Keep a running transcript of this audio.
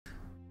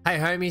Hey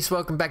homies,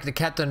 welcome back to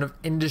Captain of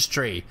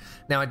Industry.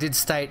 Now I did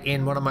state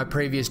in one of my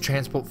previous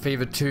Transport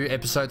Fever 2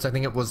 episodes, I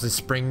think it was the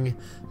spring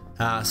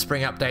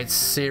updates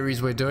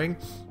series we're doing,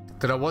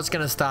 that I was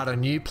going to start a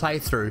new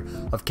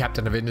playthrough of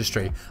Captain of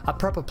Industry. A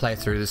proper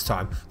playthrough this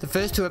time. The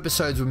first two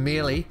episodes were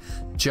merely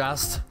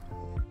just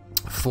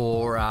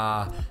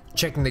for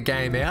checking the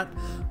game out.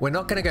 We're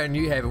not going to go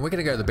New Haven, we're going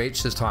to go to the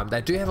beach this time.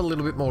 They do have a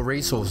little bit more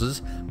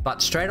resources,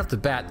 but straight off the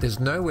bat there's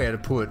nowhere to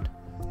put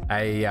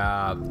a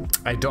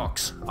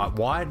docks.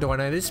 Why do I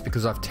know this?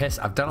 Because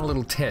I've done a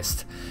little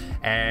test,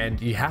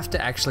 and you have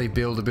to actually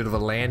build a bit of a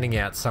landing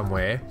out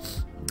somewhere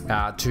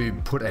to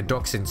put a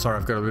docks in. Sorry,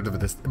 I've got a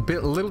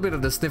little bit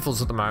of the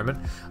sniffles at the moment.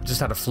 I just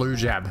had a flu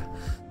jab.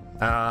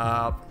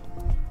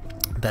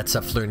 That's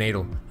a flu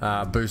needle,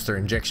 booster,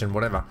 injection,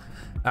 whatever.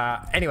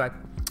 Anyway,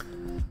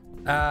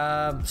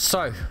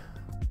 so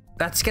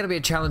that's going to be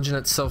a challenge in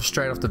itself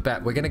straight off the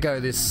bat. We're going to go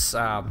this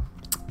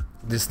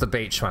the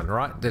beach one,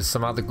 right? There's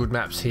some other good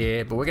maps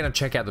here, but we're going to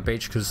check out the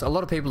beach because a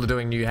lot of people are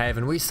doing New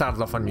Haven. We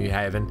started off on New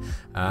Haven.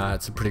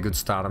 It's a pretty good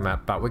starter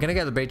map, but we're going to go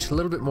to the beach, a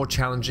little bit more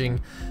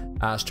challenging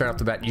straight off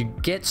the bat. You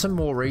get some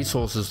more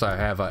resources though.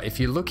 However, if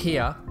you look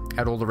here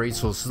at all the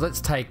resources, let's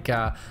take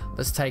here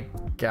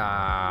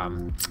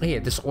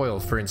this oil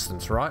for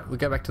instance, right? We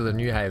go back to the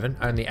New Haven,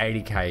 only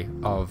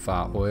 80k of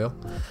oil.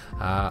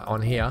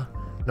 On here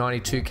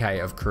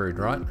 92k of crude,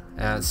 right?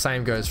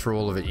 Same goes for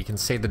all of it. You can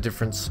see the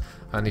difference.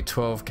 Only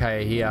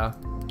 12k here,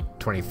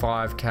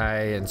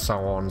 25k, and so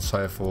on and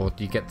so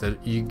forth. You get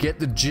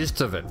the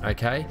gist of it,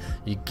 okay?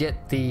 You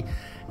get the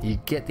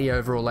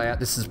overall layout.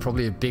 This is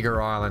probably a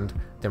bigger island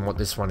than what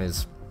this one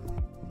is.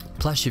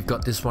 Plus, you've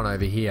got this one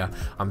over here.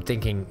 I'm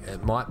thinking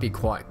it might be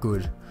quite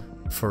good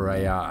for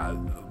a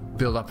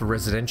build up a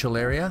residential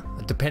area,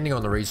 depending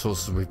on the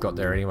resources we've got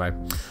there anyway.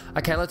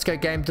 Okay, let's go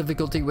game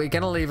difficulty. We're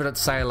gonna leave it at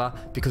sailor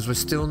because we're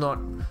still not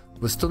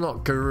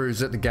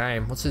gurus at the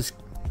game. What's this?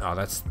 Oh,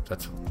 that's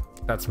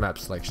map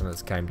selection.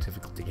 That's game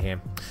difficulty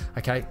cam.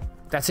 Okay,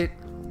 that's it.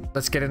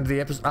 Let's get into the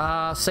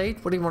episode.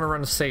 Seed. What do you want to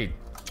run a seed?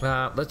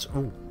 Let's.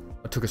 Ooh,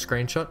 I took a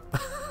screenshot.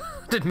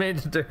 Didn't mean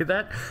to do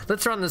that.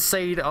 Let's run the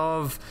seed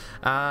of.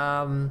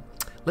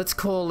 Let's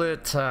call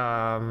it.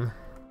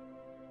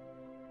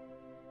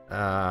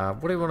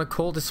 What do you want to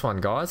call this one,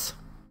 guys?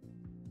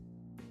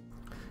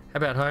 How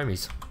about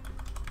homies?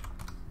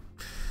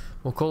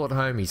 We'll call it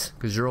homies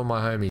because you're all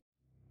my homies.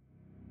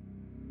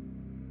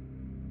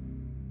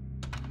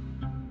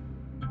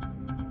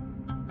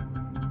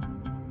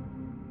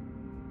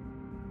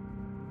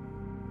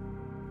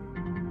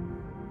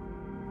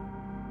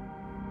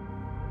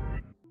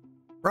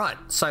 Right,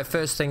 so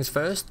first things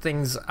first,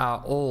 things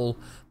are all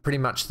pretty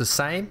much the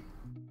same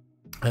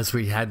as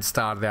we had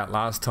started out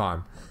last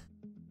time.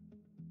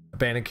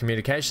 Abandoned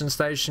communication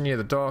station near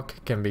the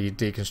dock can be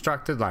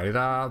deconstructed,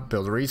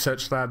 build a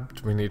research lab,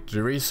 we need to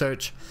do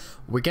research.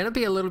 We're going to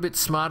be a little bit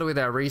smarter with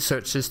our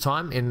research this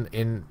time.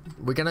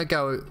 We're going to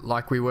go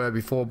like we were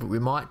before, but we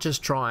might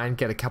just try and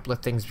get a couple of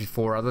things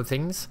before other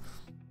things.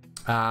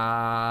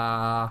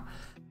 And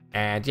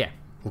yeah,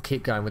 we'll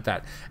keep going with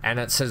that. And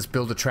it says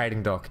build a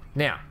trading dock.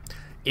 Now,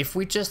 if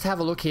we just have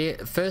a look here,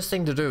 first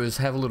thing to do is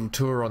have a little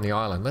tour on the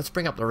island. Let's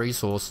bring up the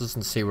resources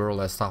and see where all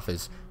that stuff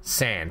is.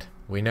 Sand.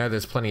 We know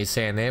there's plenty of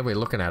sand there. We're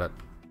looking at it.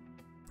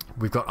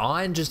 We've got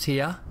iron just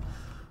here.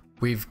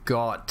 We've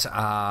got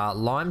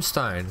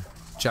limestone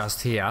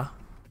just here.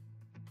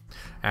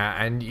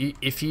 And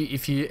if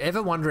you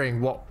ever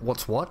wondering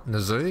what's what in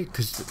the zoo,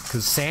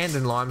 because sand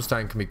and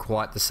limestone can be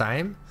quite the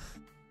same,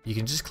 you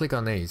can just click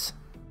on these,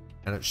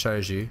 and it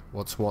shows you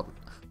what's what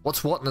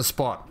in the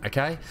spot.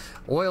 Okay,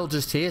 oil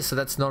just here, so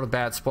that's not a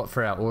bad spot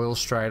for our oil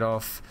straight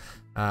off.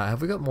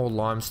 Have we got more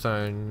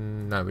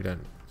limestone? No, we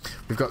don't.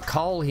 We've got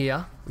coal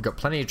here. We've got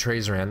plenty of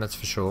trees around, that's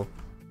for sure.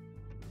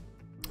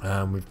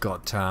 We've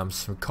got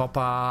some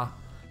copper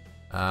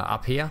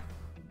up here.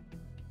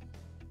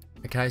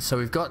 Okay, so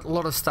we've got a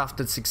lot of stuff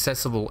that's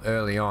accessible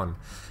early on.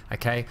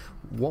 Okay,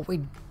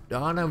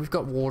 oh no, we've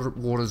got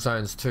water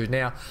zones too.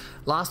 Now,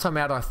 last time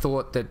out I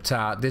thought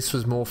that this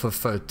was more for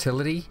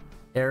fertility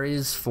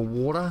areas for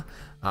water.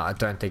 I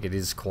don't think it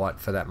is quite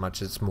for that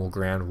much. It's more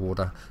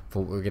groundwater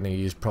for what we're going to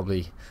use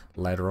probably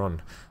later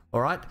on.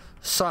 Alright,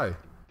 so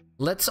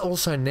let's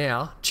also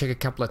now check a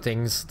couple of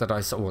things that I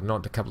saw, well,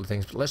 not a couple of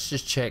things, but let's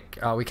just check.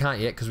 We can't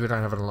yet because we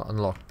don't have it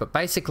unlocked, but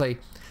basically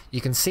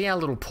you can see our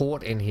little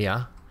port in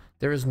here.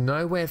 There is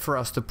nowhere for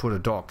us to put a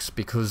docks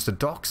because the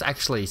docks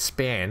actually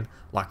span,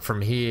 like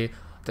from here,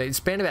 they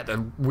span about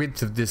the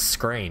width of this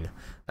screen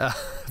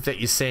that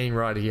you're seeing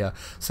right here.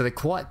 So they're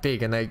quite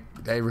big and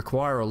they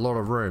require a lot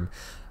of room.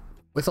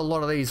 With a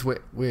lot of these,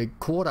 we're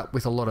caught up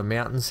with a lot of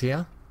mountains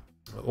here.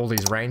 All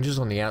these ranges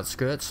on the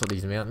outskirts, or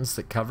these mountains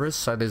that cover us.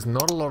 So there's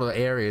not a lot of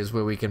areas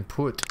where we can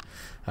put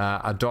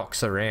a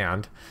docks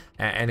around.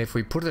 And if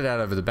we put it out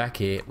over the back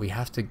here, we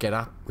have to get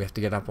up. We have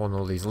to get up on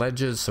all these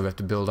ledges. So we have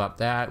to build up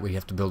that. We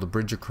have to build a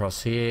bridge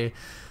across here.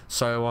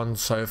 So on and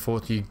so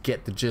forth. You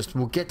get the gist.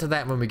 We'll get to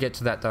that when we get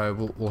to that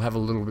though. We'll have a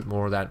little bit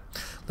more of that.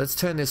 Let's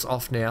turn this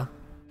off now.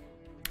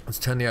 Let's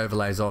turn the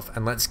overlays off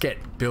and let's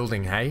get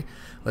building, hey?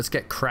 Let's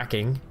get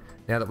cracking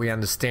now that we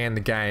understand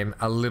the game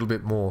a little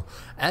bit more.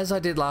 As I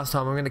did last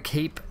time, I'm going to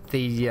keep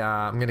the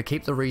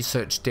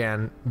research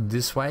down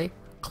this way,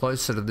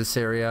 closer to this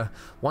area.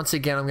 Once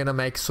again, I'm going to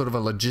make sort of a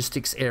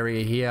logistics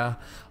area here.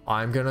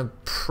 I'm going to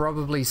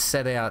probably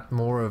set out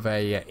more of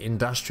a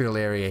industrial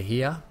area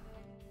here.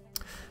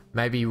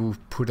 Maybe we'll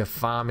put a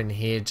farm in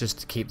here just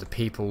to keep the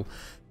people,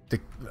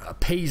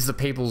 appease the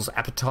people's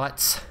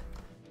appetites.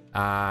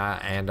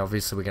 And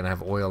obviously we're going to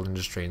have oil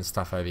industry and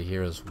stuff over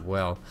here as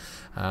well.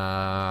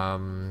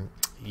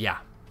 Yeah,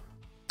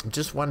 I'm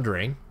just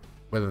wondering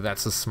whether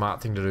that's a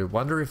smart thing to do.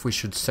 Wonder if we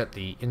should set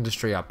the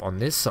industry up on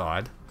this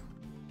side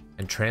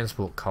and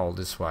transport coal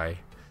this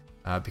way,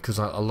 because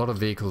a lot of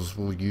vehicles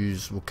will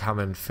come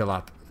and fill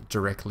up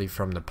directly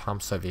from the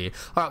pumps over here.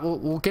 All right,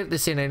 we'll get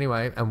this in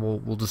anyway, and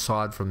we'll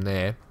decide from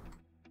there.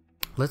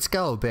 Let's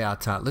go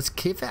about let's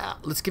give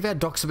our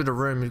docks a bit of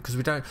room, because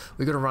we've got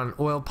to run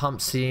oil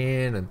pumps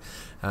in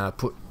and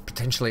put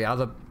potentially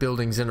other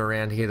buildings in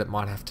around here that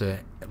might have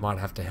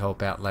to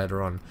help out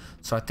later on.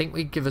 So I think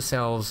we give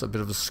ourselves a bit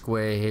of a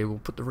square here. We'll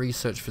put the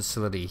research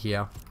facility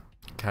here.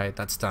 Okay,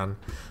 that's done.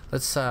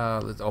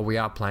 We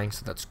are playing,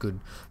 so that's good.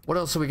 What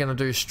else are we going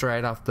to do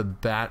straight off the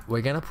bat?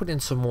 We're going to put in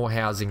some more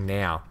housing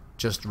now,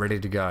 just ready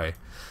to go.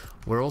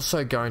 We're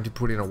also going to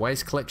put in a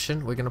waste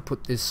collection. We're going to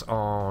put this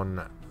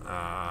on.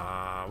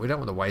 We don't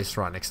want the waste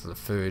right next to the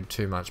food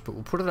too much, but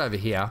we'll put it over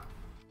here.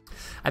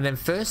 And then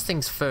first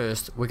things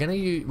first, we're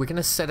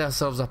gonna set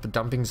ourselves up a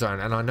dumping zone.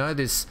 And I know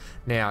this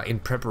now in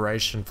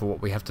preparation for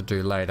what we have to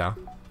do later.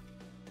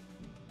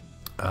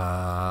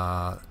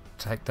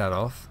 Take that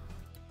off.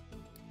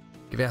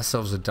 Give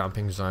ourselves a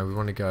dumping zone. We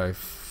want to go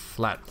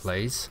flat,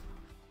 please.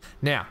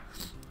 Now,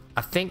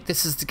 I think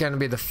this is going to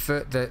be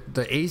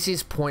the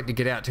easiest point to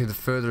get out to, the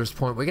furthest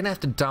point. We're gonna have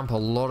to dump a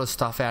lot of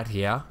stuff out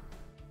here,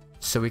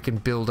 so we can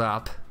build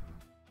up.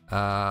 What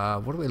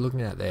are we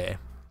looking at there?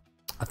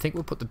 I think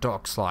we'll put the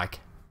docks like,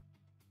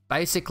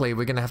 basically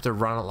we're gonna have to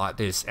run it like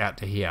this out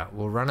to here.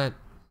 We'll run it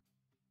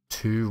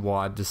too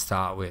wide to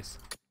start with.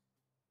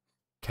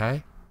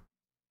 Okay,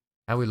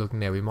 how are we looking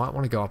there? We might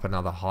want to go up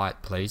another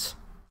height, please.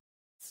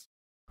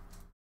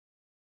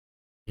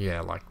 Yeah,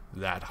 like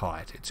that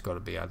height it's got to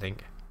be, I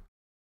think.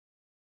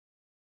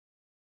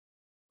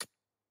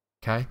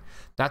 Okay,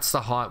 that's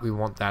the height we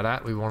want that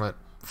at. We want it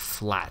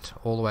flat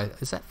all the way.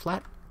 Is that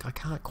flat? I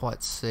can't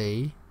quite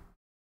see.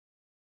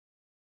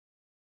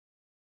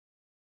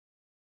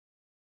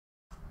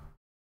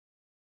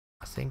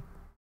 I think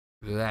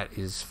that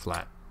is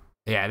flat.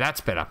 Yeah,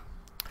 that's better.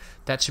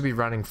 That should be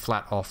running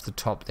flat off the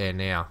top there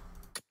now.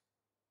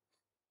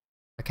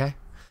 Okay,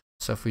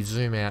 so if we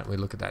zoom out and we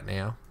look at that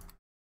now,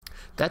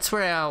 that's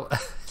where our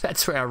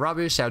that's where our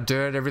rubbish, our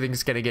dirt,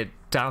 everything's going to get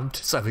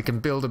dumped, so we can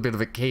build a bit of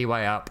a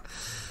keyway up.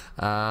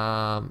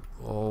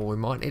 Or we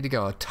might need to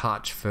go a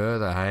touch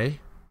further,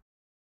 hey?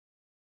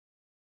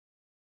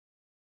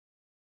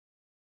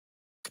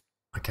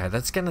 Okay,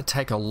 that's going to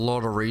take a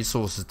lot of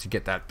resources to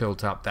get that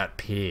built up, that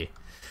pier.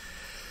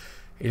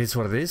 It is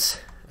what it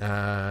is.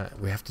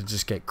 We have to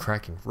just get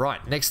cracking.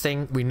 Right, next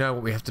thing, we know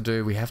what we have to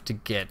do. We have to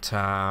get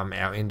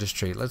our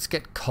industry. Let's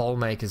get coal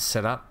makers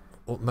set up.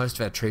 Well, most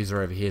of our trees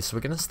are over here, so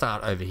we're going to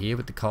start over here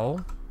with the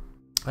coal.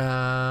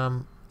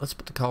 Let's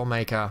put the coal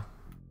maker.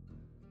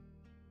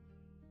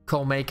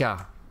 Coal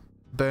maker.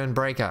 Burn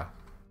breaker.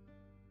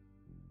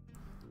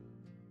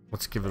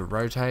 Let's give it a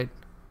rotate.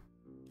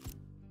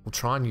 We'll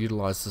try and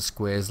utilize the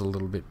squares a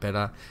little bit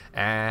better.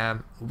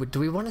 Do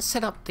we want to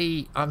set up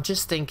the... I'm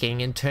just thinking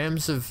in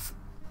terms of...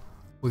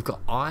 We've got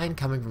iron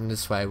coming from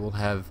this way. We'll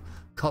have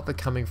copper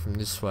coming from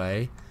this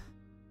way.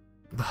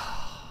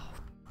 I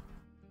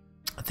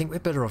think we're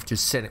better off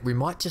just setting... We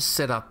might just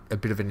set up a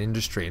bit of an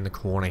industry in the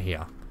corner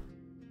here.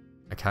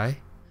 Okay.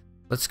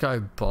 Let's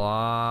go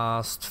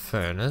blast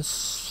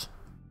furnace.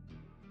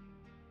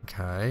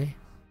 Okay.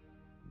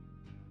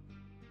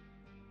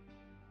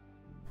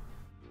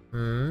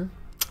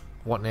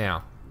 What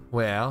now?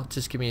 Well,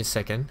 just give me a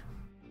second.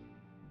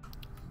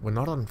 We're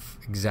not on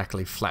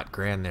exactly flat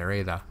ground there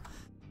either.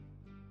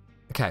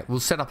 Okay, we'll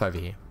set up over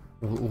here.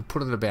 We'll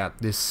put it about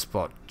this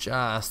spot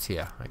just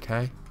here,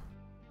 okay?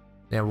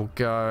 Now we'll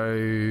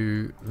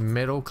go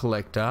metal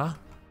collector.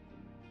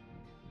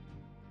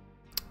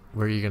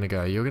 Where are you going to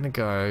go? You're going to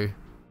go...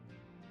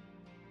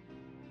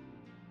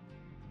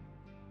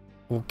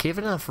 We'll give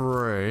enough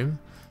room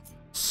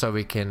so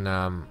we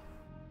can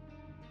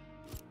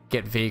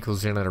get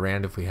vehicles in and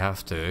around if we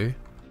have to.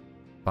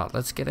 But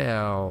let's get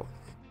our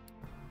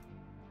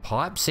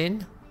pipes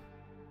in.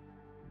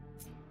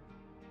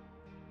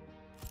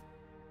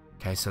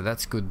 Okay, so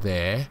that's good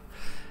there.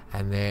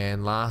 And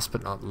then last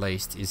but not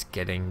least is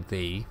getting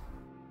the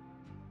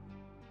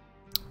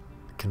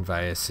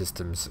conveyor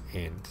systems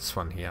in. This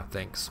one here,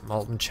 thanks.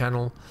 Molten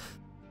channel.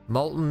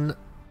 Molten.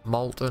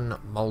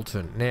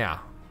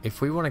 Now, if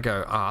we want to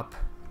go up,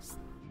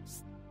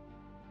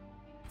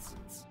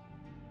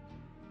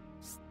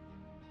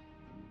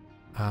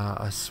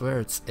 I swear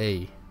it's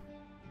E.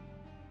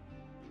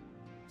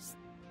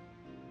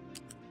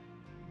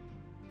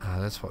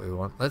 That's what we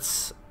want.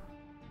 Let's...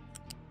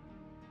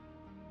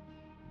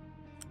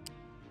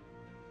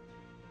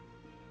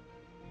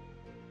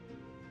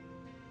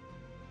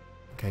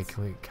 Okay,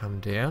 can we come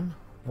down?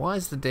 Why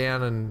is the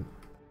down and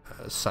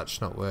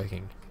such not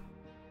working?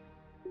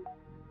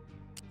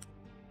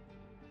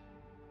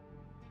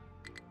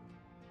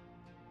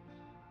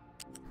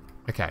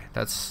 Okay,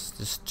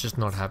 that's just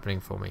not happening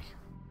for me.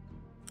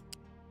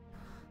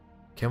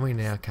 Can we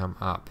now come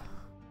up?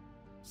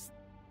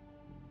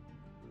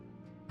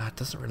 It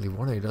doesn't really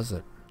want to, does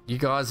it? You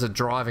guys are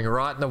driving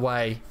right in the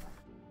way.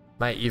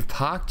 Mate, you've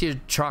parked your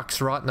trucks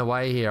right in the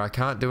way here. I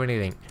can't do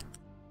anything.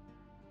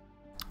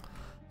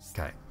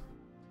 Okay.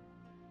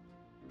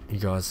 You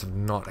guys are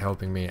not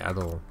helping me at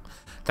all.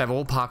 They've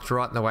all parked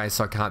right in the way,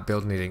 so I can't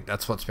build anything.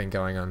 That's what's been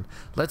going on.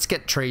 Let's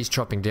get trees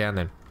chopping down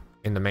then,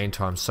 in the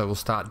meantime. So we'll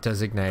start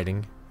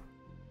designating.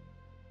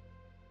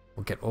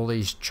 We'll get all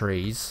these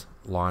trees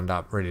lined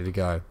up, ready to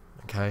go.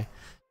 Okay,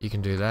 you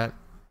can do that.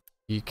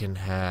 You can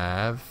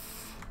have...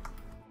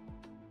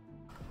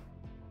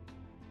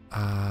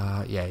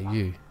 yeah,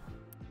 you.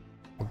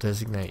 We'll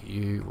designate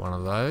you one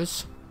of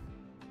those.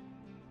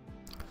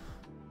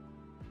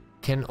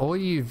 Can all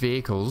you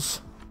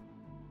vehicles...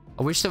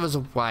 I wish there was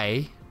a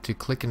way to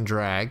click and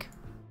drag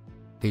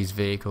these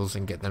vehicles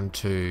and get them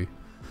to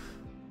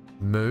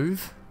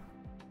move.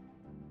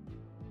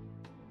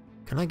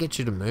 Can I get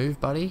you to move,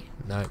 buddy?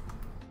 No.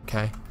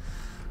 Okay.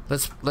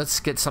 Let's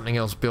get something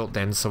else built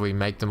then, so we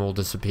make them all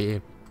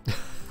disappear.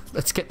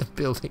 Let's get the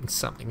building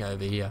something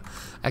over here.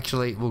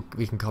 Actually,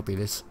 we can copy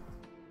this.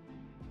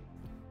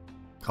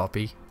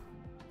 Copy.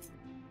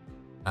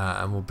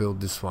 And we'll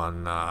build this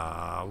one.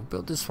 We'll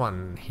build this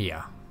one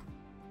here.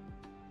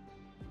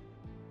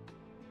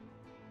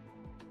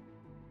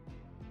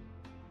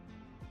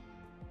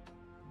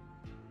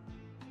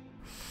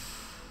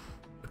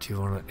 Do you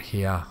want it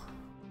here?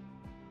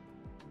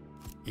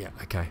 Yeah,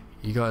 okay.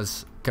 You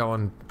guys go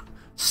and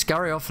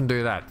scurry off and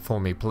do that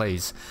for me,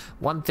 please.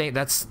 One thing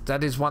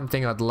that is one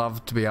thing I'd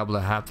love to be able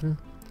to happen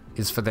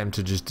is for them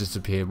to just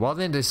disappear. While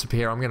they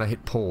disappear, I'm gonna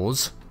hit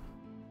pause.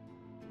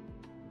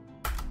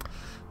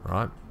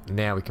 Right,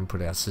 now we can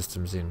put our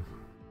systems in,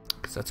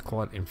 because that's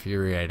quite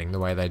infuriating the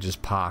way they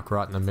just park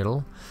right in the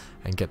middle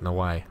and get in the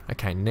way.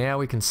 Okay, now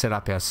we can set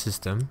up our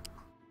system.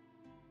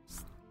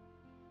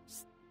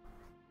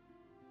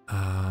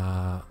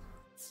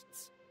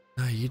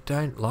 No, you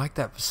don't like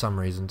that for some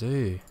reason, do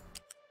you?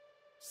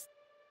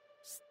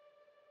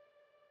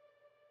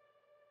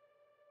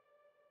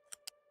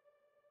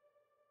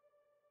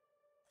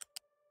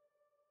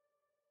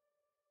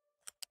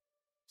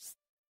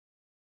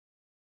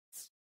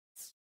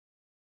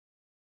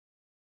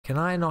 Can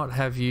I not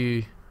have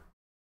you...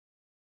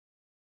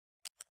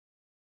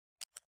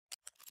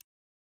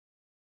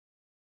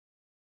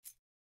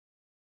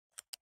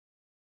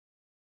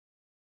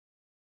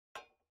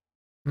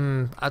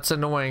 That's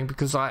annoying,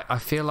 because I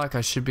feel like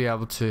I should be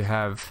able to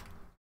have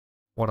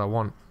what I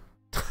want.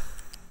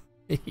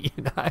 You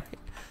know?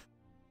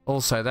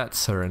 Also,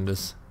 that's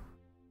horrendous.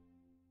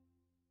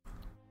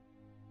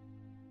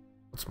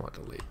 What's my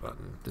delete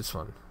button? This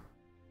one.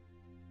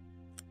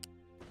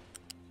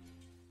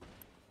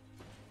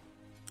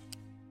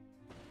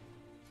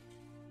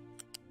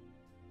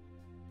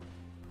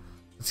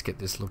 Let's get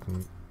this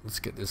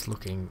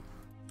looking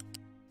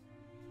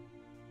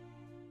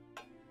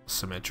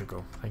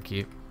symmetrical. Thank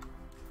you.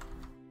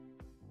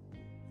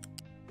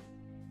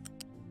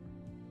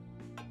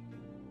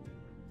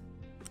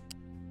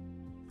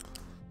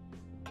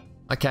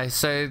 Okay,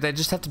 so they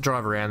just have to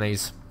drive around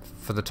these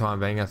for the time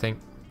being, I think.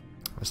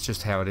 That's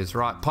just how it is.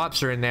 Right,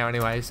 pipes are in now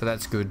anyway, so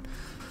that's good.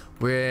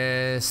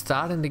 We're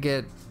starting to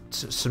get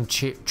some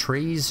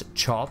trees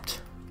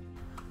chopped.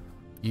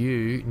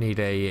 You need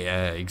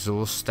a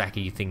exhaust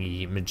stacky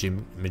thingy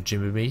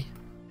majimmy.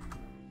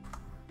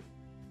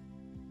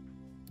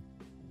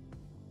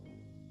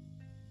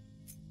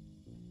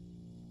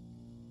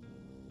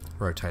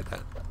 Rotate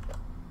that.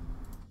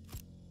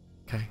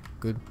 Okay,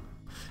 good.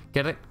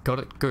 Get it? Got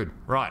it? Good.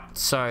 Right,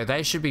 so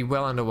they should be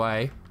well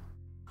underway.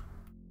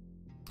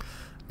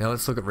 Now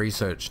let's look at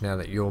research now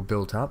that you're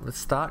built up. Let's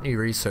start new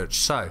research.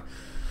 So,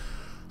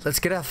 let's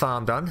get our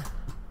farm done.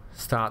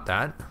 Start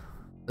that.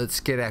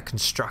 Let's get our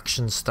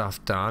construction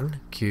stuff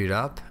done, queued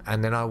up,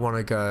 and then I want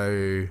to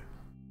go...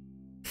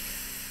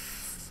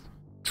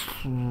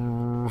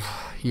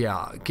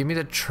 Yeah, give me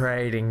the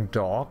trading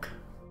dock,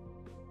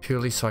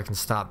 purely so I can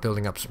start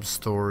building up some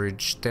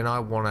storage. Then I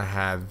want to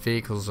have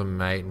vehicles and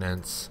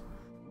maintenance.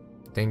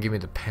 Then give me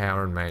the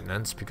power and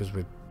maintenance, because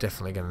we're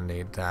definitely going to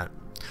need that.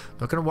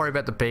 Not going to worry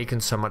about the beacon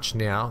so much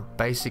now.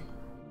 Basic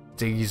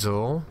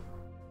diesel.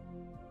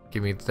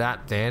 Give me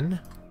that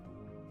then.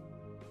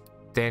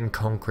 Then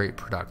concrete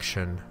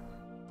production.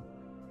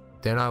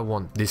 Then I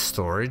want this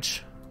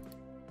storage.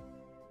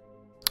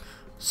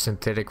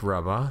 Synthetic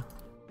rubber.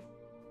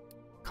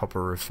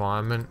 Copper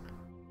refinement.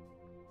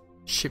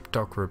 Ship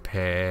dock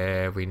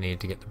repair. We need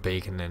to get the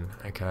beacon then.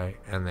 Okay.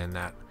 And then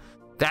that.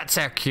 That's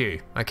our queue.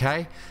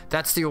 Okay.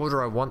 That's the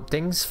order I want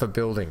things for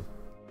building.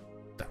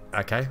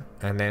 Okay,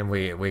 and then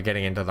we're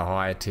getting into the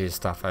higher tier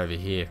stuff over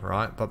here,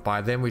 right? But by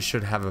then we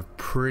should have a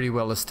pretty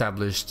well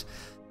established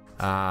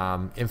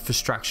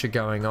infrastructure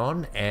going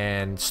on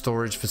and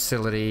storage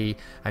facility.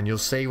 And you'll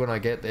see when I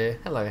get there.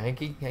 Hello,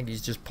 Hanky.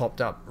 Hanky's just popped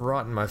up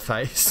right in my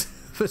face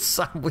for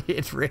some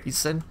weird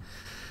reason.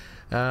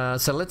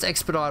 So let's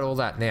expedite all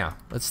that now.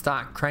 Let's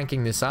start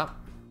cranking this up.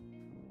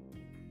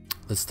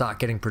 Let's start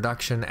getting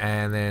production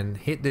and then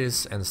hit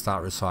this and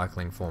start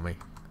recycling for me.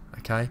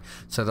 Okay,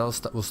 so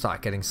we'll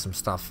start getting some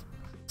stuff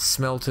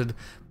smelted,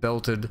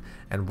 belted,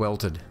 and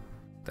welted.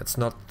 That's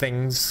not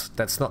things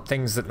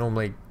that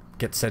normally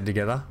get said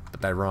together,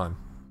 but they rhyme.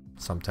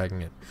 So I'm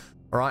taking it.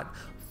 All right.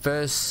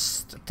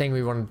 First thing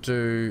we want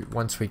to do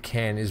once we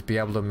can is be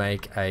able to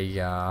make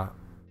a.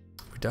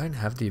 We don't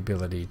have the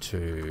ability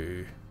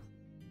to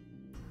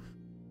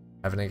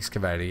have an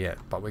excavator yet,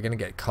 but we're going to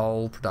get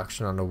coal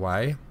production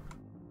underway.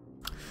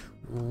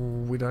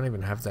 We don't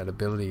even have that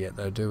ability yet,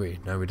 though, do we?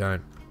 No, we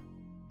don't.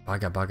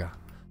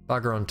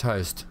 Bugger on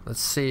toast. Let's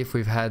see if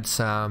we've had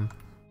some.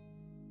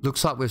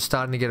 Looks like we're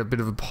starting to get a bit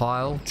of a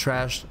pile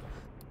trash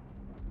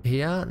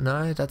here.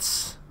 No,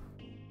 that's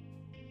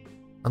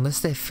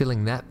unless they're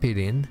filling that bit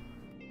in.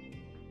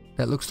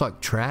 That looks like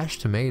trash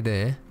to me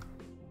there.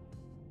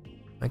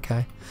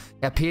 Okay,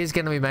 our pier's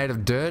going to be made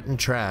of dirt and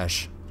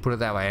trash, put it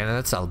that way, and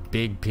that's a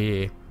big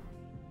pier.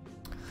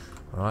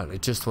 All right,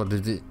 it's just what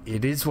it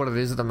is what it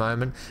is at the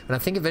moment. And I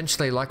think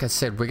eventually, like I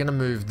said, we're going to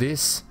move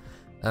this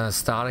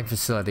starting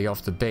facility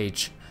off the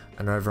beach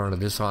and over onto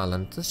this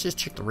island. Let's just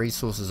check the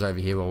resources over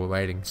here while we're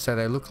waiting. So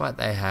they look like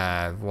they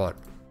have what?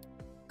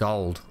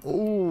 Gold.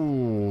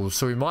 Ooh,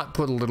 so we might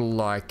put a little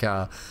like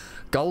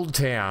gold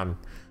town,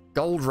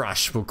 gold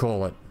rush we'll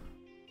call it,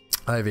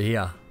 over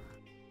here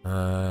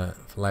for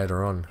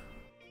later on.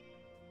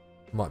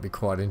 Might be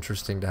quite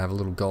interesting to have a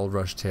little gold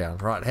rush town.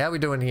 Right, how are we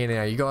doing here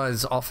now? You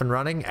guys off and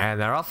running?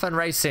 And they're off and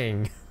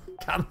racing.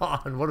 Come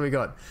on, what do we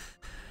got?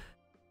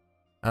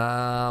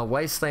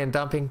 Wasteland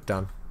dumping,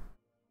 done.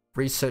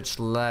 Research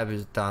lab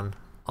is done.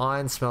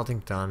 Iron smelting,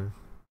 done.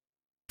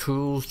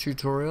 Tools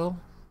tutorial.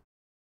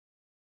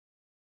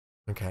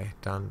 Okay,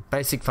 done.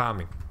 Basic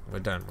farming, we're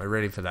done. We're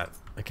ready for that.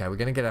 Okay, we're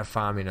gonna get our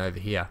farm in over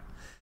here.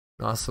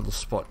 Nice little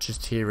spot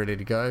just here, ready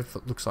to go.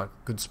 Looks like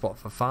a good spot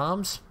for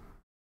farms.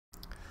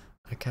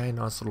 Okay,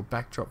 nice little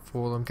backdrop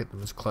for them. Get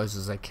them as close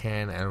as they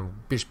can,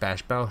 and bish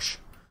bash bosh.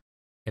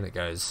 In it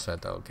goes, so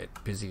they'll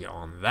get busy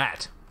on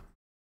that.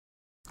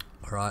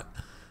 All right.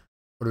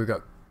 What do we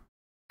got?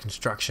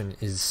 Construction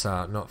is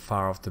not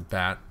far off the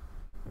bat.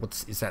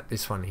 Is that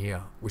this one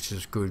here, which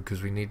is good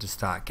because we need to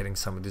start getting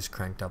some of this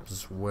cranked up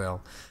as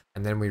well.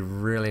 And then we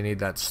really need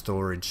that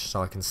storage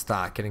so I can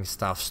start getting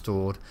stuff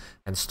stored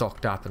and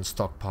stocked up and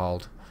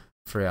stockpiled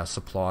for our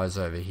supplies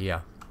over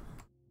here.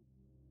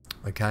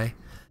 Okay.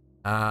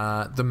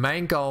 The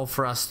main goal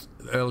for us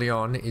early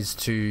on is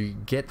to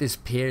get this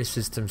pier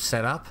system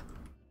set up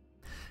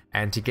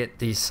and to get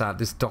this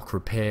dock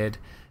repaired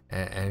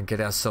and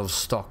get ourselves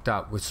stocked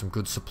up with some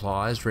good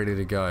supplies ready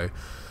to go.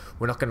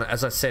 We're not going to,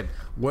 as I said,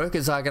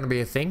 workers are going to be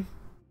a thing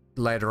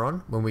later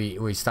on when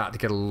we start to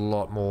get a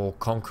lot more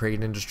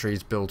concrete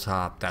industries built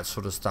up, that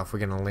sort of stuff. We're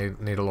going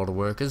to need a lot of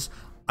workers.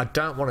 I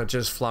don't want to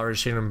just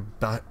flourish in and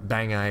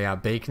bang a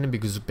beacon,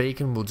 because a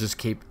beacon will just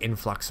keep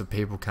influx of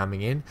people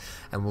coming in,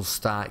 and we'll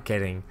start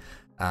getting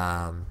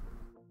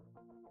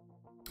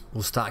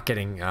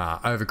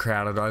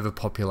overcrowded,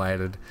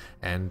 overpopulated,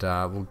 and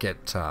we'll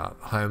get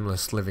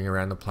homeless living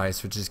around the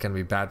place, which is going to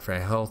be bad for our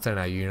health and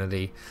our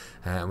Unity.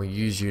 And we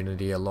use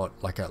Unity a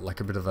lot, like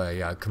a bit of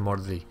a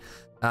commodity.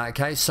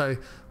 Okay, so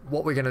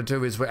what we're going to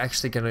do is we're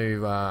actually going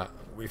to,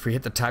 if we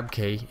hit the tab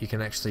key, you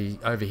can actually,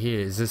 over here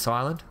is this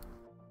island,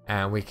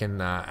 and we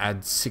can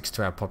add 6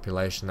 to our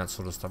population, that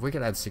sort of stuff. We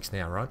can add 6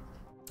 now, right?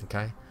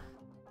 Okay,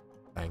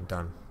 bang,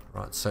 done.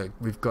 Right, so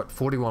we've got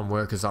 41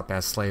 workers up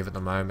our sleeve at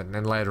the moment, and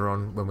then later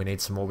on when we need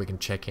some more, we can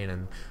check in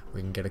and we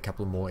can get a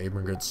couple of more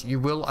immigrants. You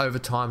will over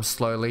time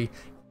slowly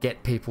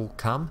get people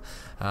come,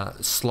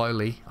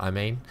 slowly I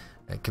mean,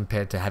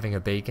 compared to having a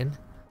beacon,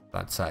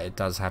 but it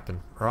does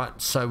happen.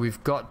 Right, so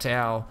we've got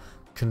our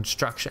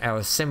construction, our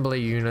assembly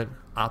unit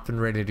up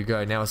and ready to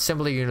go. Now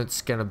assembly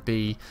unit's gonna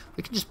be,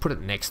 we can just put it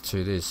next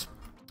to this.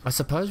 I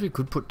suppose we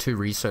could put 2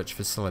 research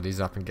facilities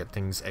up and get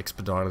things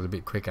expedited a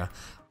bit quicker.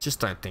 Just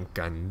don't think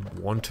I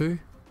want to.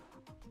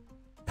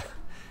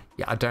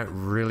 Yeah, I don't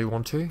really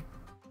want to.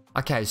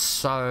 Okay,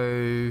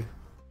 so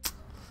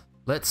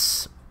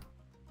let's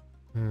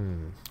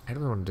how do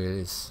we want to do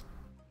this?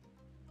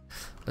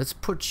 Let's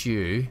put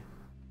you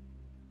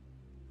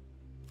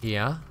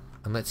here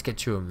and let's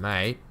get you a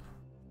mate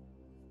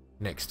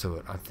next to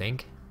it, I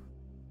think.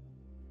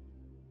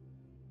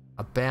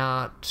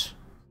 About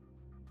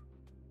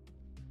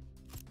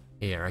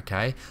here,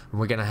 okay, and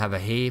we're going to have a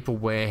heap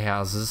of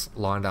warehouses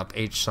lined up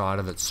each side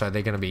of it, so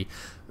they're going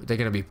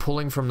to be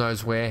pulling from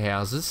those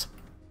warehouses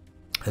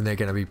and they're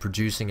going to be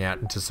producing out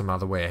into some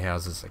other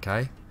warehouses.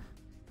 Okay,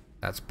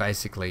 that's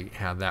basically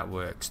how that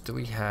works. Do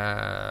we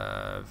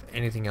have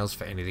anything else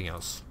for anything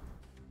else?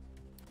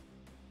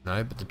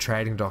 No, but the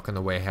trading dock and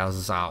the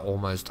warehouses are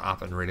almost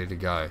up and ready to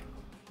go.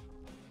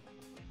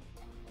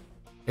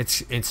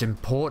 it's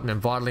important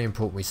and vitally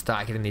important we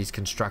start getting these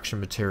construction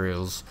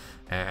materials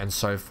and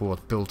so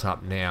forth built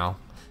up now,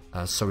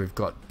 so we've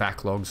got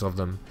backlogs of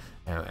them,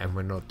 and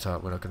we're not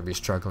going to be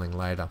struggling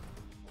later.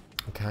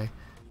 Okay.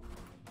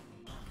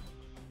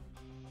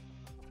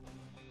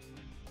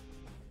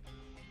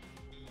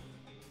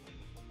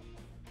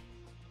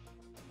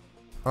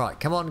 All right,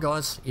 come on,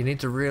 guys. You need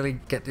to really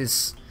get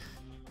this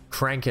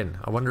cranking.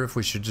 I wonder if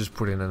we should just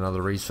put in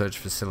another research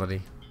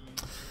facility.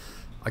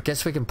 I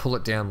guess we can pull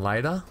it down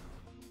later.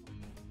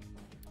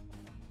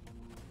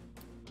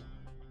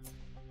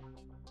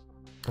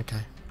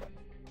 Okay.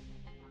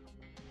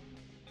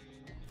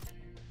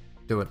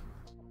 Do it.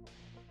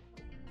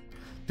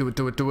 Do it,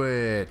 do it, do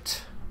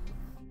it.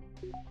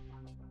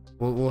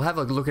 We'll have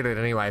a look at it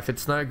anyway. If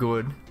it's no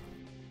good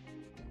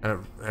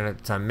and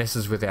it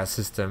messes with our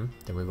system,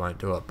 then we won't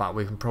do it. But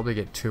we can probably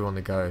get 2 on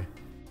the go.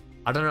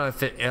 I don't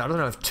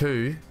know if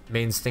 2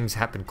 means things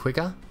happen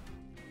quicker.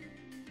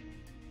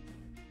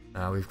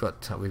 We've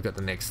got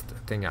the next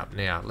thing up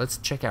now. Let's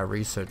check our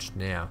research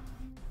now.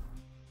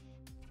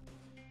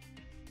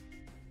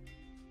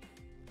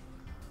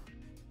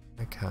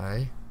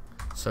 Okay,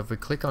 so if we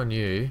click on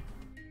you,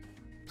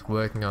 it's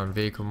working on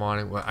vehicle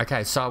mining.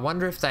 Okay, so I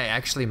wonder if they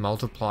actually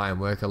multiply and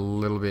work a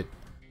little bit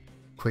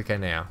quicker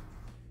now.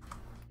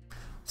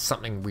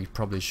 Something we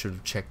probably should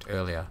have checked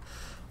earlier.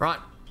 Right,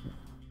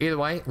 either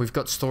way, we've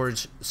got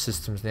storage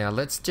systems now.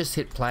 Let's just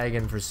hit play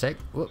again for a sec.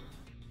 Whoop.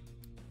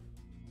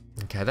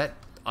 Okay,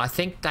 I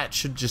think that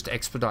should just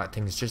expedite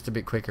things just a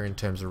bit quicker in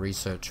terms of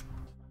research.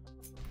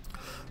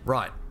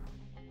 Right,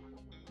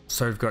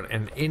 so we've got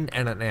an in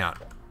and an out.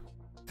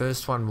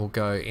 First one will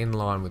go in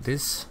line with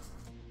this.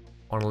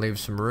 Want to leave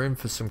some room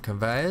for some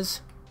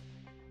conveyors.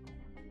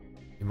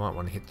 You might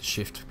want to hit the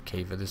shift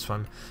key for this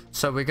one.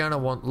 So we're going to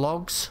want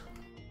logs.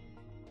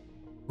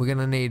 We're going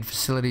to need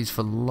facilities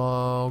for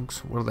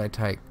logs. What do they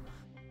take?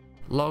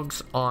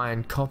 Logs,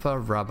 iron, copper,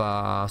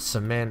 rubber,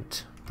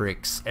 cement,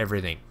 bricks,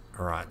 everything.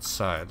 Alright,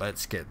 so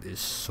let's get this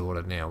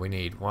sorted now. We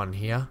need 1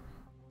 here.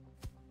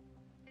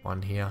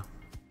 1 here.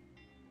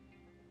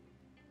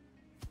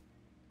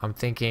 I'm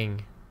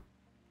thinking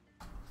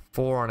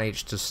 4 on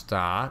each to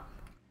start,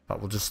 but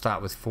we'll just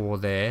start with 4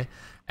 there,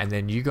 and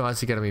then you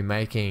guys are going to be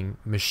making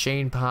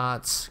machine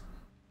parts,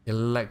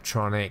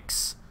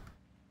 electronics,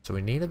 so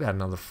we need about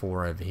another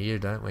 4 over here,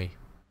 don't we?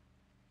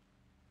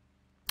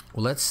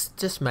 Well, let's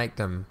just make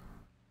them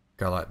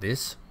go like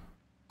this.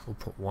 We'll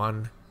put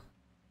 1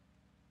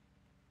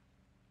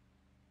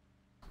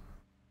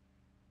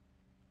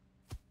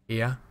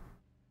 here,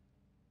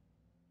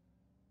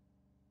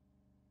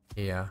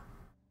 here,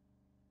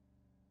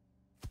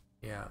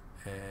 yeah,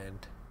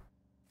 and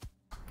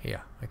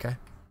here. Okay,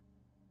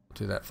 we'll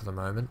do that for the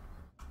moment.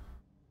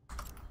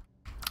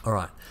 All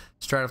right,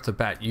 straight off the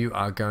bat, you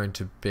are going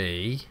to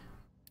be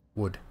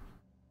wood.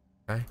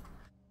 Okay,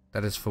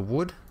 that is for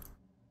wood.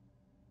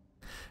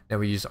 Now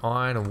we use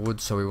iron and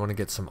wood, so we want to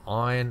get some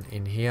iron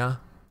in here,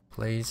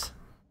 please.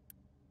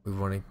 We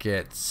want to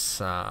get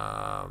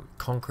some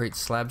concrete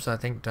slabs, I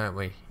think, don't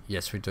we?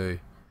 Yes, we do.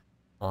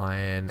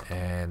 Iron,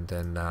 and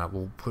then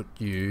we'll put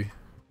you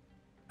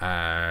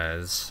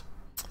as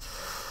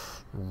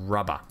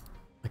rubber.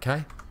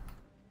 Okay,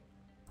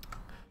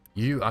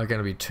 you are going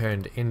to be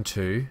turned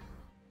into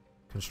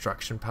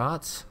construction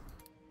parts.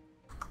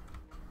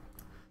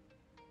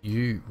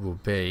 You will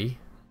be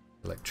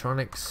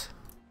electronics.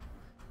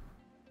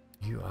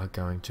 You are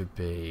going to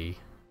be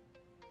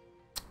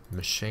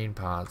machine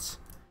parts,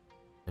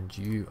 and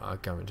you are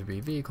going to be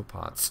vehicle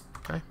parts.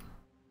 Okay,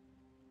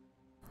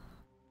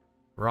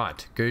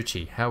 right,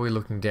 Gucci, how are we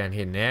looking down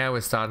here? Now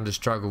we're starting to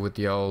struggle with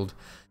the old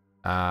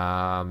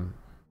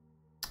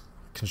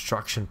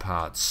construction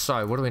parts.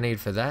 So what do we need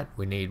for that?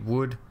 We need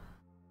wood,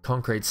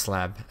 concrete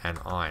slab, and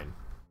iron.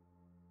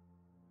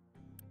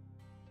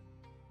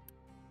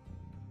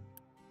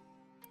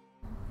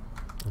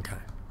 Okay,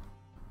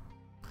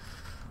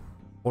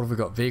 what have we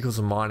got? Vehicles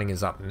and mining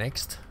is up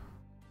next.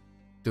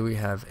 Do we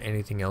have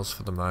anything else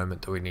for the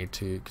moment that we need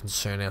to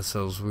concern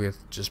ourselves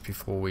with just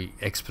before we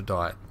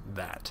expedite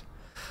that?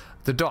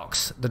 The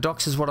docks. The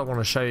docks is what I want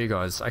to show you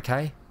guys.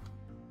 Okay,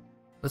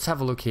 let's have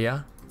a look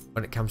here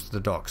when it comes to the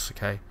docks.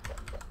 Okay,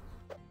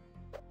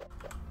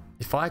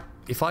 if I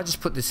just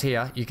put this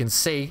here, you can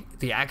see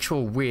the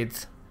actual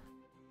width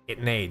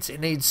it needs. It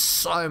needs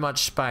so much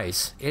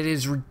space. It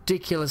is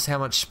ridiculous how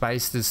much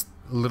space this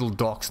little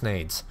docks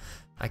needs.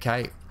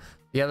 Okay,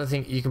 the other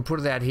thing, you can put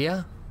it out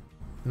here.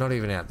 Not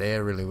even out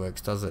there really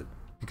works, does it?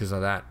 Because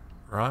of that,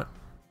 right?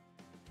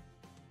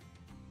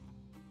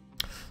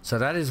 So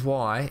that is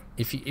why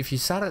if you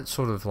sat it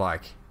sort of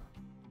like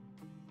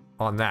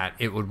on that,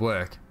 it would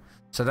work.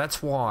 So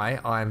that's why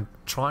I'm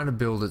trying to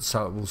build it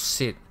so it will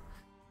sit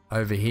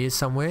over here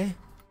somewhere.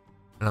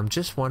 And I'm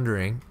just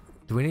wondering,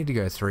 do we need to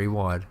go 3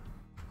 wide?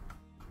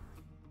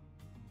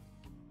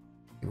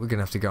 We're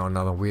gonna have to go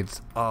another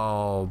width.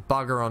 Oh,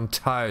 bugger on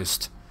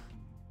toast.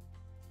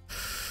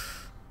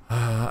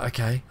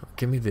 Okay,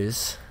 give me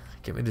this.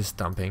 Give me this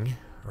dumping,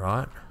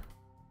 right?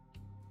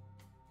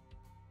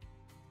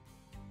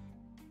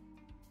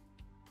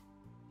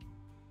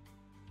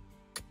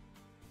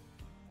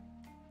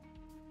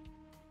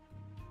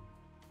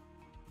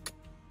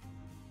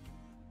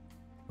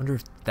 Wonder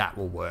if that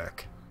will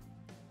work.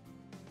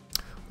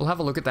 We'll have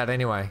a look at that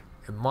anyway.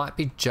 It might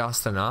be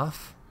just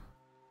enough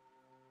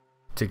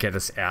to get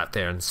us out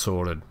there and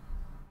sorted.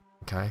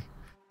 Okay.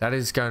 That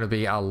is going to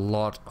be a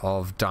lot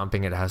of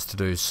dumping it has to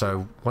do.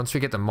 So once we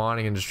get the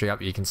mining industry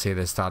up, you can see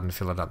they're starting to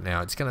fill it up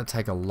now. It's going to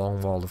take a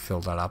long while to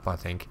fill that up, I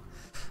think.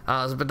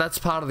 But that's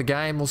part of the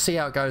game. We'll see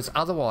how it goes.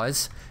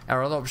 Otherwise,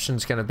 our other option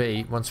is going to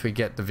be, once we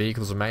get the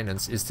vehicles and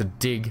maintenance, is to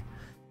dig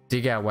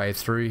our way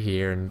through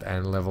here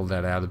and level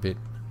that out a bit.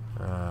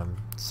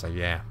 So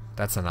yeah,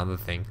 that's another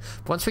thing.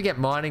 Once we get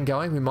mining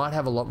going, we might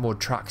have a lot more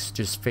trucks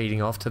just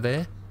feeding off to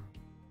there.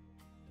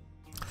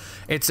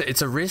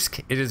 It's a risk.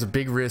 It is a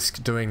big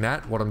risk doing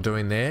that, what I'm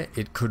doing there.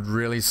 It could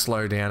really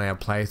slow down our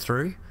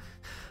playthrough,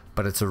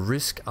 but it's a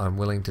risk I'm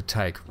willing to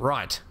take.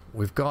 Right,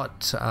 we've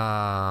got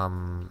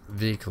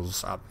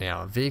vehicles up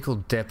now. Vehicle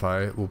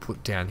depot we'll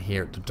put down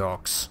here at the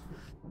docks.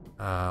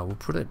 We'll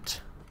put it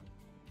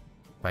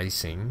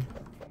facing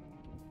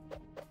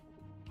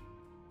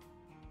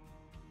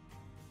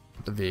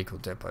the vehicle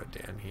depot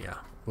down here,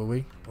 will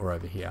we? Or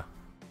over here?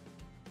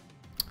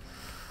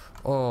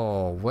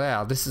 Oh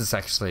wow, this is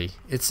actually,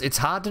 it's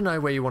hard to know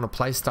where you want to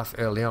place stuff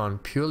early on,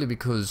 purely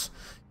because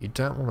you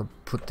don't want to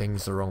put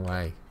things the wrong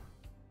way.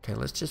 Okay,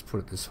 let's just put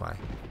it this way.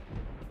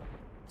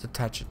 Let's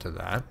attach it to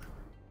that.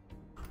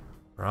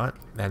 Right,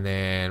 and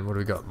then what do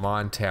we got?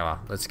 Mine tower.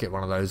 Let's get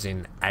one of those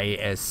in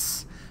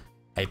ASAP.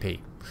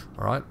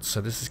 Alright, so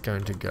this is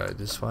going to go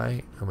this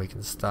way, and we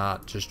can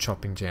start just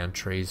chopping down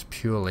trees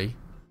purely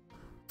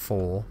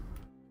for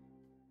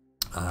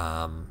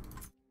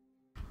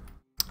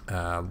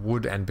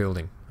wood and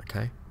building.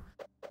 Okay,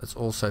 let's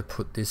also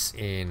put this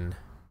in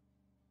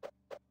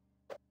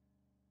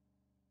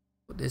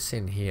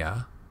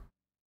here.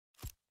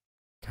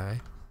 Okay,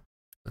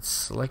 let's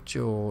select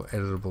your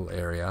editable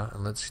area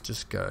and let's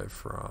just go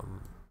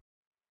from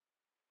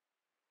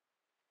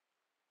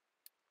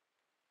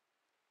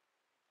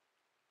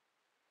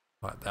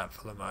like that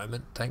for the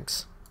moment.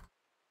 Thanks.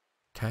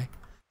 Okay,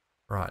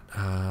 right,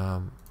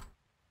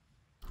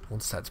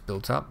 once that's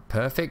built up,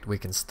 perfect, we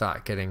can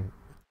start getting,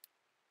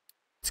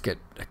 let's get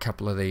a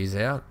couple of these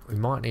out. We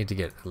might need to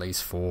get at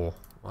least 4.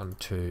 1,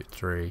 2,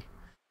 3.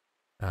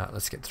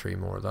 Let's get 3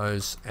 more of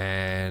those,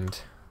 and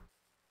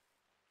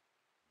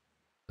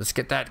let's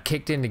get that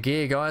kicked into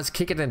gear, guys.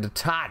 Kick it into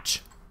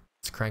touch.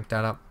 Let's crank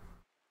that up.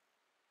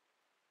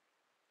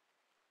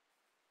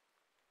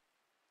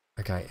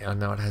 Okay, I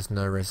know it has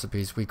no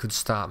recipes. We could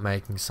start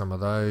making some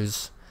of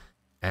those,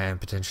 and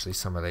potentially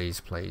some of these,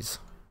 please.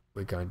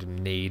 We're going to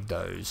need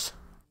those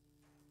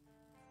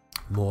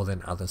more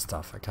than other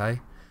stuff, okay?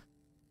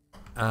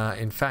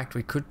 In fact,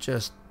 we could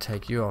just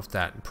take you off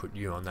that and put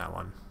you on that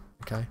one.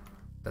 Okay,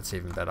 that's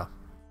even better.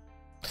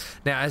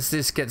 Now, as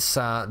this gets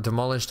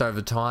demolished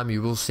over time,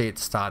 you will see it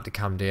start to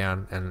come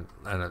down, and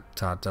it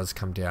does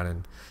come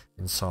down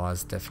in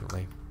size,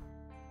 definitely.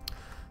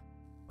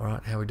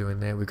 Alright, how are we doing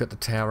there? We've got the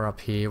tower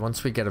up here.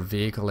 Once we get a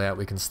vehicle out,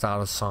 we can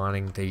start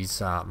assigning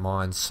these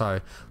mines.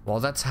 So, while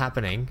that's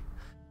happening,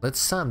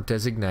 let's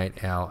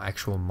designate our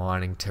actual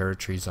mining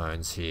territory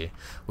zones here.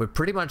 We're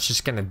pretty much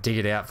just going to dig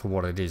it out for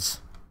what it is.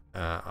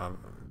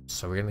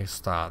 So we're going to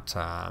start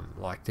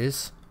like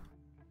this.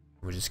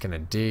 We're just going to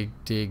dig,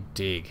 dig,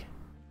 dig.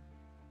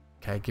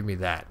 Okay, give me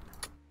that.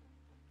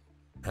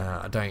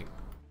 I don't...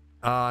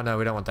 Oh, no,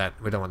 we don't want that.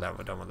 We don't want that.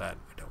 We don't want that.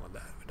 We don't want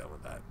that. We don't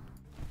want that.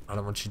 I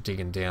don't want you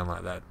digging down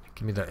like that.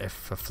 Give me the F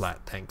for flat,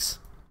 thanks.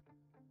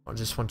 I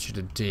just want you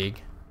to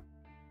dig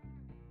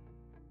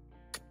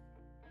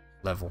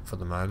level for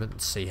the moment and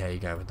see how you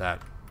go with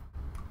that.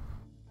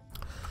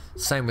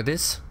 Same with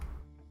this.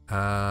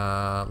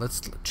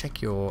 Let's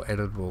check your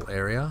editable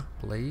area,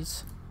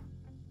 please.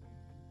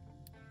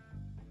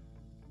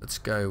 Let's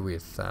go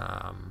with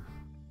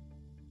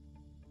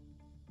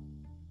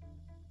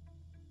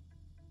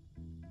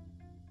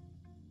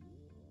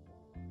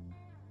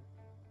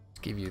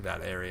give you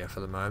that area for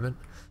the moment.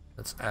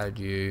 Let's add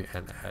you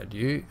and add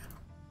you.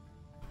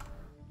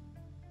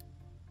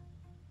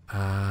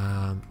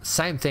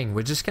 Same thing,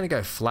 we're just going to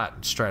go flat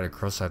and straight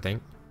across, I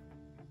think,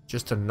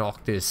 just to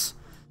knock this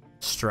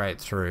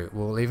straight through.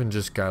 We'll even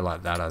just go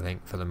like that, I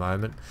think, for the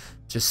moment.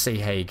 Just see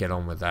how you get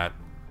on with that.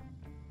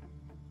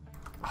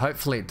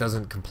 Hopefully it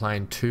doesn't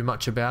complain too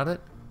much about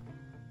it.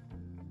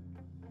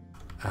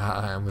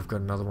 And we've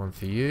got another one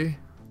for you.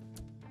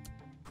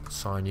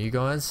 Assign you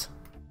guys.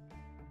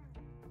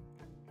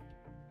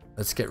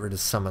 Let's get rid of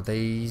some of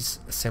these.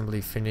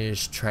 Assembly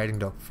finished, trading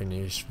dock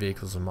finished,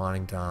 vehicles and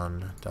mining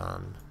done,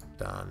 done,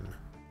 done.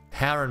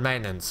 Power and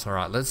maintenance.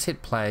 Alright, let's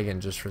hit play again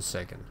just for a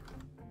second.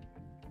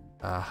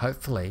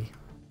 Hopefully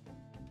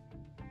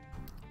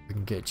we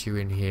can get you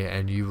in here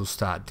and you will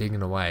start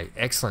digging away.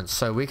 Excellent.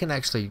 So we can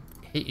actually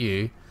hit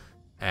you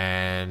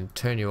and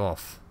turn you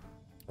off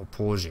or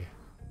pause you.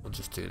 We'll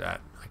just do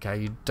that.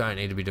 Okay, you don't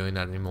need to be doing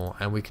that anymore.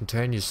 And we can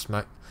turn your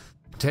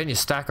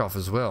stack off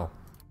as well.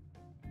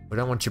 We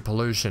don't want your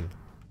pollution.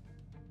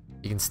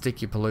 You can stick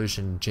your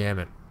pollution and jam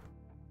it.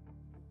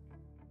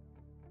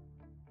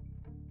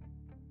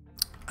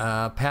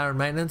 Power and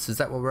maintenance, is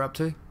that what we're up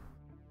to?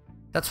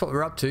 that's what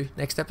we're up to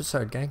next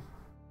episode, gang.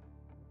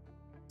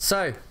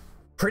 So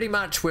pretty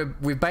much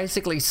we're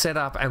basically set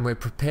up and we're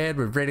prepared,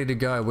 we're ready to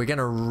go. We're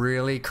gonna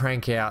really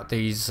crank out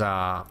these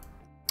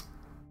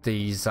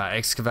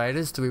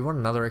excavators. Do we want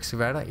another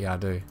excavator? Yeah, I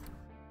do.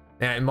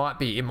 Now it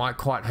might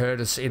quite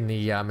hurt us in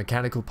the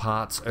mechanical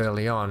parts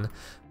early on,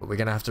 but we're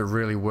gonna have to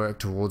really work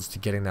towards to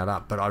getting that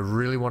up. But I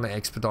really want to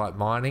expedite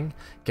mining,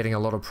 getting a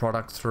lot of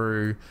product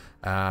through.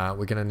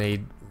 We're gonna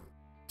need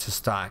to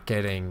start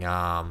getting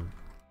what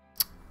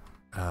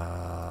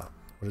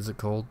is it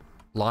called?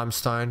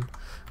 Limestone,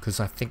 because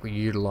I think we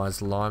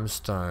utilize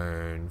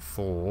limestone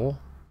for...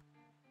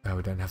 Oh,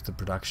 we don't have the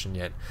production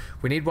yet.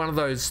 We need one of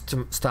those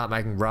to start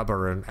making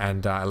rubber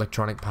and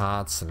electronic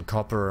parts and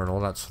copper and all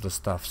that sort of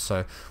stuff.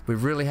 So we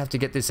really have to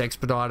get this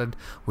expedited.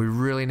 We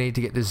really need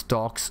to get this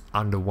docks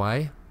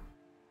underway.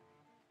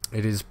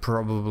 It is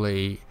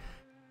probably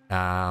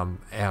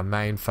our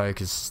main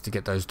focus is to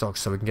get those docks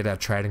so we can get our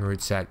trading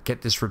routes out,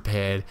 get this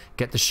repaired,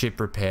 get the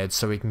ship repaired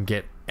so we can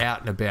get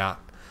out and about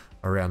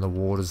around the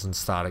waters and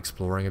start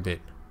exploring a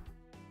bit.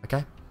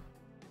 Okay?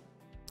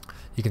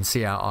 You can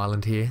see our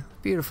island here.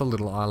 Beautiful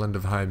little island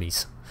of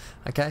homies.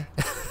 Okay?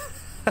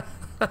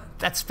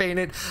 That's been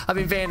it. I've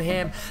been Van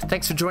Ham.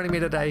 Thanks for joining me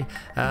today.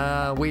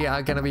 We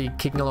are going to be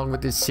kicking along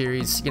with this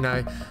series. You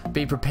know,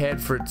 be prepared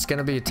for it. It's going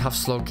to be a tough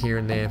slog here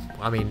and there.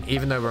 I mean,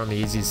 even though we're on the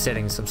easiest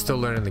settings, I'm still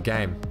learning the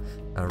game.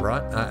 All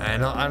right?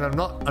 And I'm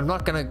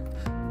not going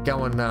to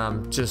go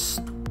and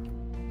just...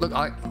 Look,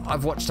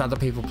 I've watched other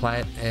people play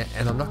it,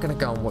 and I'm not going to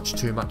go and watch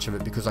too much of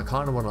it because I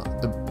kind of want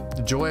to...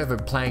 The joy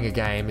of playing a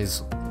game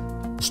is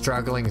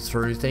struggling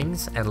through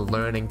things and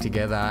learning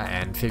together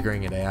and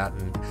figuring it out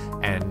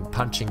and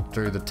punching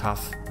through the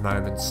tough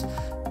moments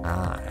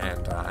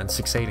and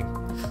succeeding.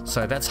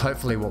 So that's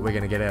hopefully what we're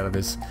going to get out of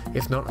this.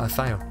 If not, I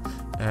fail.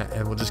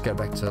 And we'll just go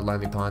back to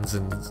Lonely Pines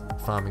and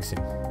Farming Sim.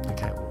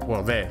 Okay,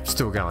 well, they're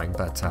still going,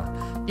 but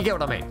you get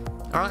what I mean.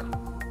 Alright?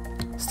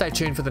 Stay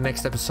tuned for the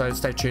next episode.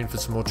 Stay tuned for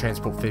some more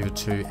Transport Fever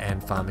 2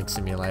 and Farming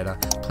Simulator.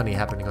 Plenty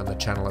happening on the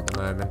channel at the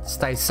moment.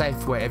 Stay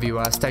safe wherever you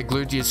are. Stay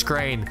glued to your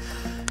screen.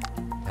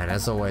 And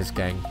as always,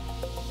 gang,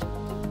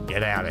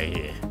 get out of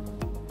here.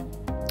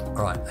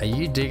 Alright, are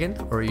you digging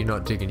or are you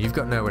not digging? You've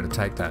got nowhere to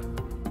take that.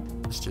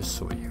 Let's just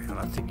sort you out.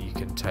 I think you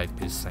can take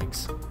this,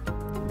 thanks.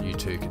 You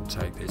two can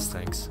take this,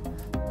 thanks.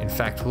 In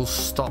fact, we'll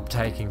stop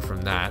taking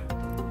from that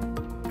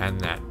and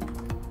that.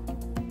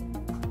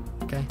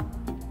 Okay?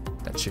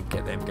 That should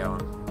get them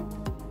going.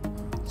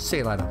 See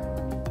you later.